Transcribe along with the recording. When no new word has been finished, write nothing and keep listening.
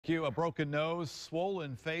A broken nose,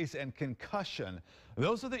 swollen face, and concussion.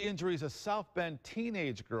 Those are the injuries a South Bend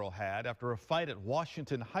teenage girl had after a fight at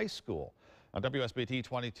Washington High School. On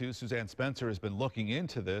WSBT-22, Suzanne Spencer has been looking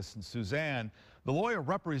into this. And Suzanne, the lawyer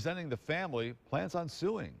representing the family, plans on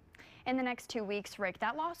suing. In the next 2 weeks, Rick,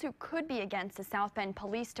 that lawsuit could be against the South Bend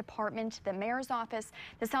Police Department, the Mayor's Office,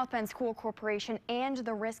 the South Bend School Corporation, and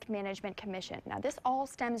the Risk Management Commission. Now, this all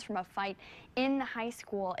stems from a fight in the high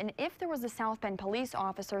school, and if there was a South Bend police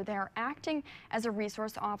officer there acting as a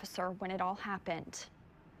resource officer when it all happened.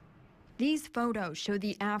 These photos show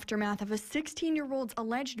the aftermath of a 16-year-old's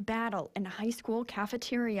alleged battle in a high school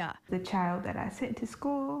cafeteria. The child that I sent to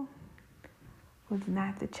school was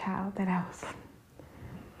not the child that I was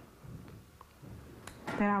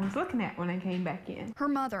looking at when I came back in. Her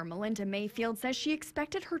mother, Melinda Mayfield, says she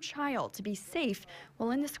expected her child to be safe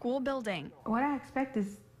while in the school building. What I expect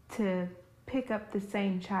is to pick up the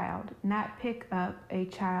same child, not pick up a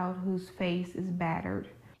child whose face is battered.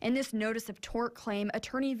 In this notice of tort claim,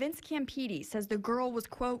 attorney Vince Campiti says the girl was,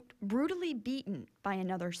 quote, brutally beaten by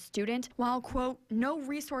another student, while, quote, no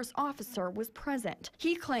resource officer was present.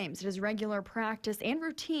 He claims it is regular practice and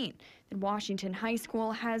routine that Washington High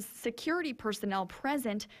School has security personnel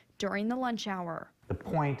present during the lunch hour. The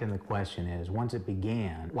point and the question is, once it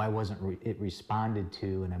began, why wasn't it responded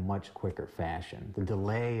to in a much quicker fashion? The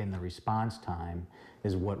delay in the response time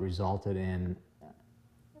is what resulted in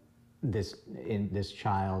this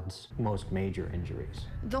child's most major injuries.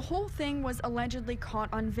 The whole thing was allegedly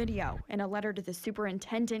caught on video. In a letter to the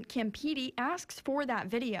superintendent, Campiti asks for that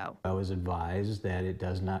video. I was advised that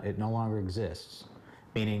it no longer exists,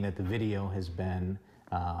 meaning that the video has been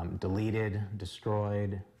deleted,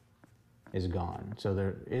 destroyed, is gone. So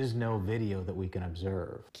there is no video that we can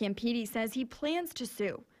observe. Campiti says he plans to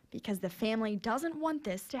sue because the family doesn't want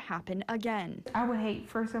this to happen again. I would hate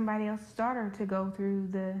for somebody else's daughter to go through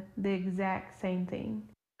the exact same thing.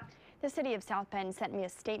 The city of South Bend sent me a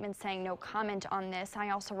statement saying no comment on this. I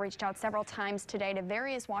also reached out several times today to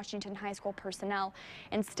various Washington High School personnel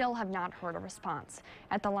and still have not heard a response.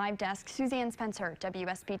 At the live desk, Suzanne Spencer,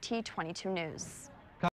 WSBT 22 News.